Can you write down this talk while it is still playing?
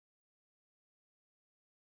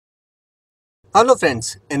Hello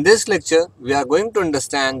friends, in this lecture we are going to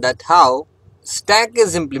understand that how stack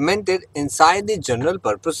is implemented inside the general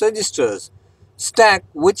purpose registers. Stack,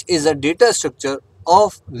 which is a data structure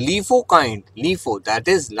of LIFO kind, LIFO, that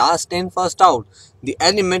is last in first out. The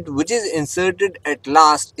element which is inserted at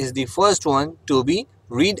last is the first one to be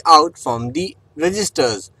read out from the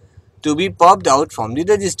registers, to be popped out from the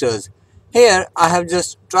registers. Here I have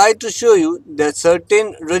just tried to show you that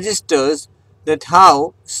certain registers, that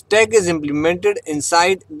how stack is implemented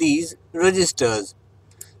inside these registers.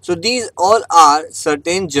 So these all are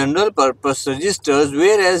certain general purpose registers,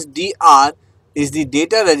 whereas DR is the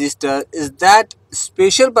data register, is that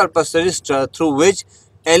special purpose register through which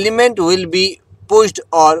element will be pushed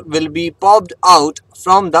or will be popped out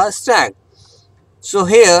from the stack. So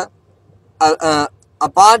here uh, uh,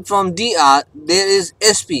 apart from DR, there is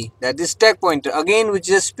SP, that is stack pointer, again which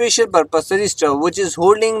is a special purpose register which is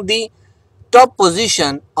holding the top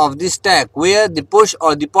position of the stack where the push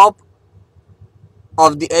or the pop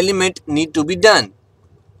of the element need to be done.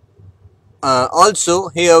 Also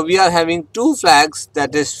here we are having two flags,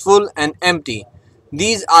 that is full and empty.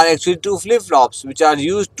 These are actually two flip-flops which are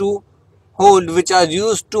used to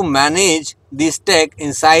manage the stack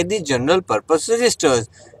inside the general purpose registers.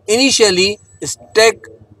 Initially stack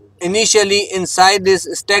initially inside this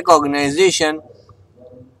stack organization,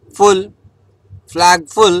 full flag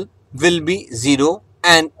full will be 0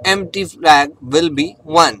 and empty flag will be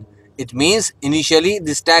 1. It means initially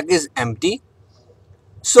the stack is empty.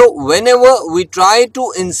 So whenever we try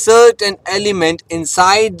to insert an element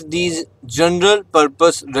inside these general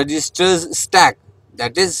purpose registers stack,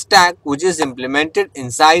 that is stack which is implemented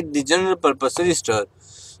inside the general purpose register.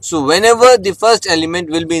 So whenever the first element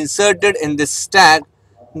will be inserted in this stack,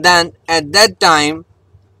 then at that time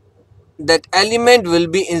that element will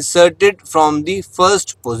be inserted from the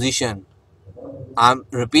first position. I'm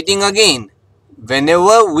repeating again.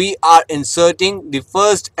 Whenever we are inserting the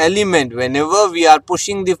first element, whenever we are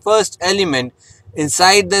pushing the first element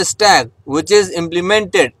inside the stack which is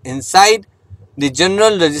implemented inside the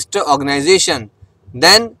general register organization,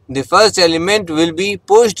 then the first element will be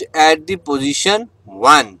pushed at the position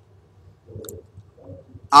 1.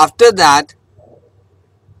 After that,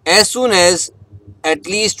 as soon as at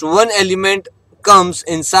least one element comes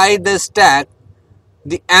inside the stack,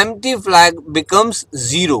 the empty flag becomes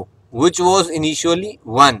 0, which was initially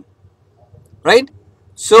 1, right?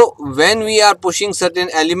 So when we are pushing certain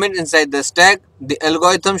element inside the stack, the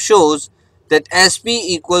algorithm shows that SP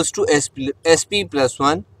equals to SP plus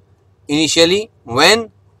 1. Initially,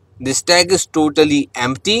 when the stack is totally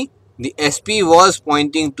empty, the SP was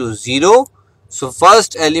pointing to 0. So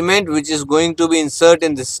first element which is going to be inserted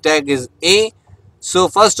in the stack is A. So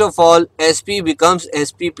first of all, SP becomes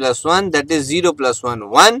SP plus 1, that is 0 plus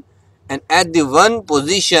 1, 1. And at the 1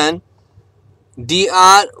 position,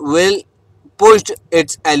 DR will push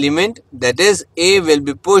its element, that is A will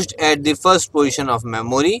be pushed at the first position of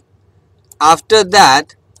memory. After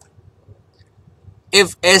that,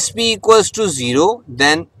 if SP equals to 0,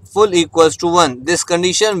 then full equals to 1. This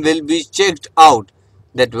condition will be checked out,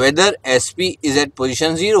 that whether SP is at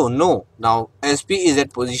position 0. No, now SP is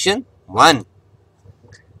at position 1.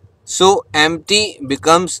 So empty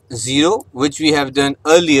becomes 0, which we have done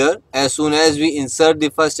earlier as soon as we insert the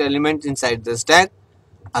first element inside the stack.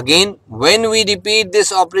 Again, when we repeat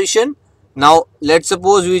this operation, now let's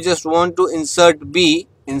suppose we just want to insert B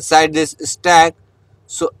inside this stack.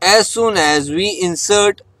 So as soon as we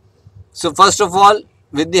insert, so first of all,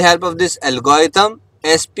 with the help of this algorithm,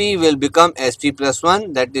 SP will become SP plus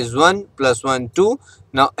 1, that is 1 plus 1, 2.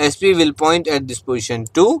 Now SP will point at this position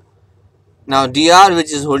 2. Now DR,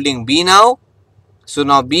 which is holding B now, so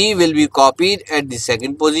now B will be copied at the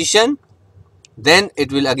second position. Then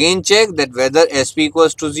it will again check that whether SP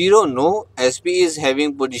equals to 0. No, SP is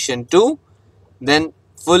having position 2. Then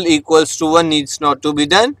full equals to 1 needs not to be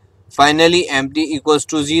done. Finally empty equals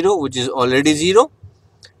to 0, which is already 0.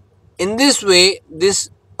 In this way, this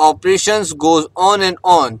operations goes on and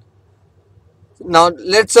on. Now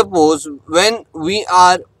let's suppose when we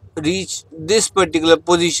are reach this particular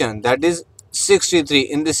position, that is 63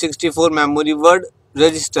 in the 64 memory word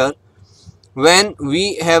register, when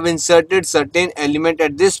we have inserted certain element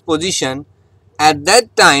at this position, at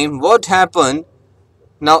that time what happened,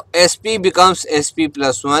 now SP becomes SP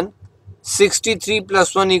plus 1, 63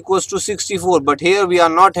 plus 1 equals to 64, but here we are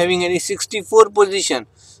not having any 64 position,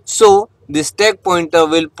 so the stack pointer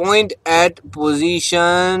will point at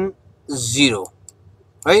position 0,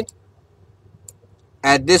 right?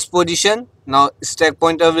 At this position, now stack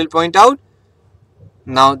pointer will point out.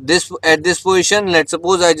 Now this, at this position, let's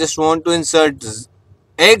suppose I just want to insert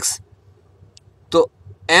X. So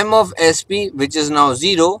M of SP, which is now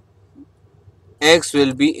 0, X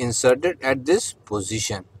will be inserted at this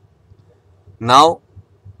position. Now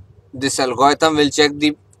this algorithm will check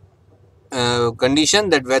the condition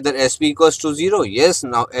that whether SP equals to 0. Yes,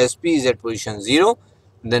 now SP is at position 0,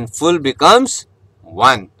 then full becomes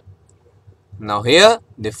 1. Now here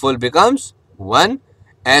the full becomes 1.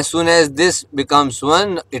 As soon as this becomes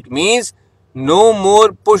 1, it means no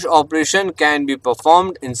more push operation can be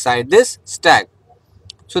performed inside this stack.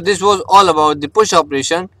 So this was all about the push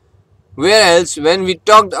operation. Whereas when we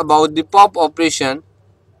talked about the pop operation,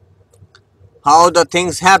 how the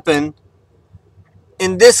things happen,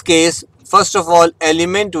 in this case, first of all,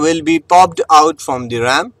 element will be popped out from the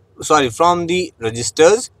RAM, from the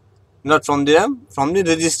registers, not from the RAM, from the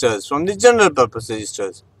registers, from the general purpose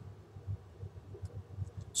registers.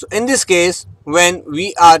 So in this case, when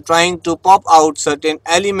we are trying to pop out certain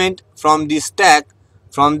element from the stack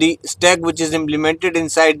which is implemented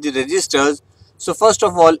inside the registers, so first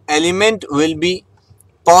of all, element will be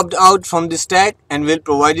popped out from the stack and will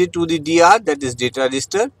provide it to the DR, that is data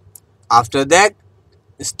register. After that,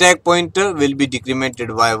 stack pointer will be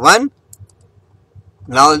decremented by 1.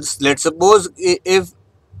 Now let's suppose if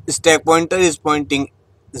stack pointer is pointing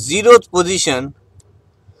 0th position,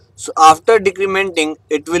 so after decrementing,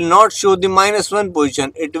 it will not show the -1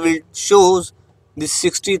 position, it will shows the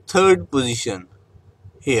 63rd position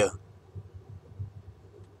here.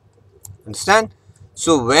 Understand?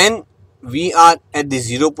 So when we are at the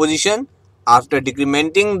 0 position, after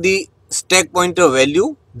decrementing the stack pointer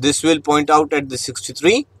value, this will point out at the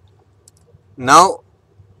 63. Now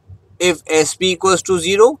if SP equals to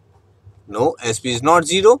 0, no, SP is not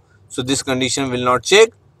 0, so this condition will not check.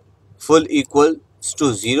 Full equals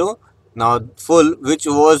to 0. Now full, which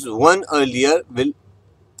was 1 earlier,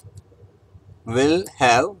 will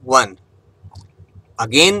have 1.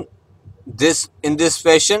 Again, in this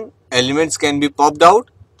fashion, elements can be popped out.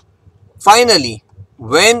 Finally,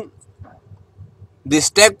 when the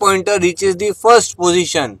stack pointer reaches the first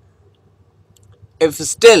position, if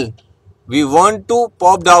still we want to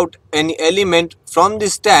pop out any element from the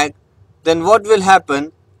stack, then what will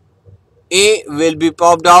happen? A will be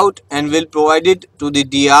popped out and will provide it to the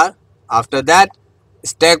DR. After that,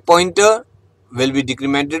 stack pointer will be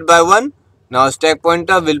decremented by 1. Now stack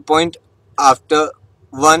pointer will point after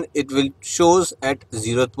 1, it will shows at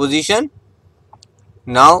 0th position.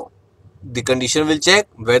 Now the condition will check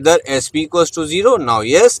whether SP equals to 0. Now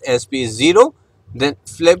yes, SP is 0. Then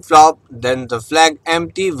flip flop, then the flag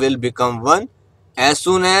empty will become 1. As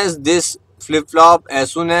soon as this flip flop,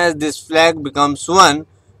 as soon as this flag becomes 1,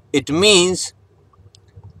 it means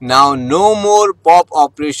now no more pop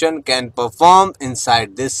operation can perform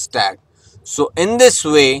inside this stack. So in this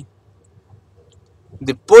way,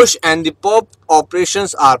 the push and the pop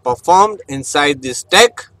operations are performed inside the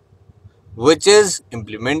stack, which is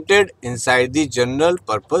implemented inside the general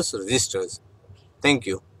purpose registers. Thank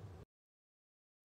you.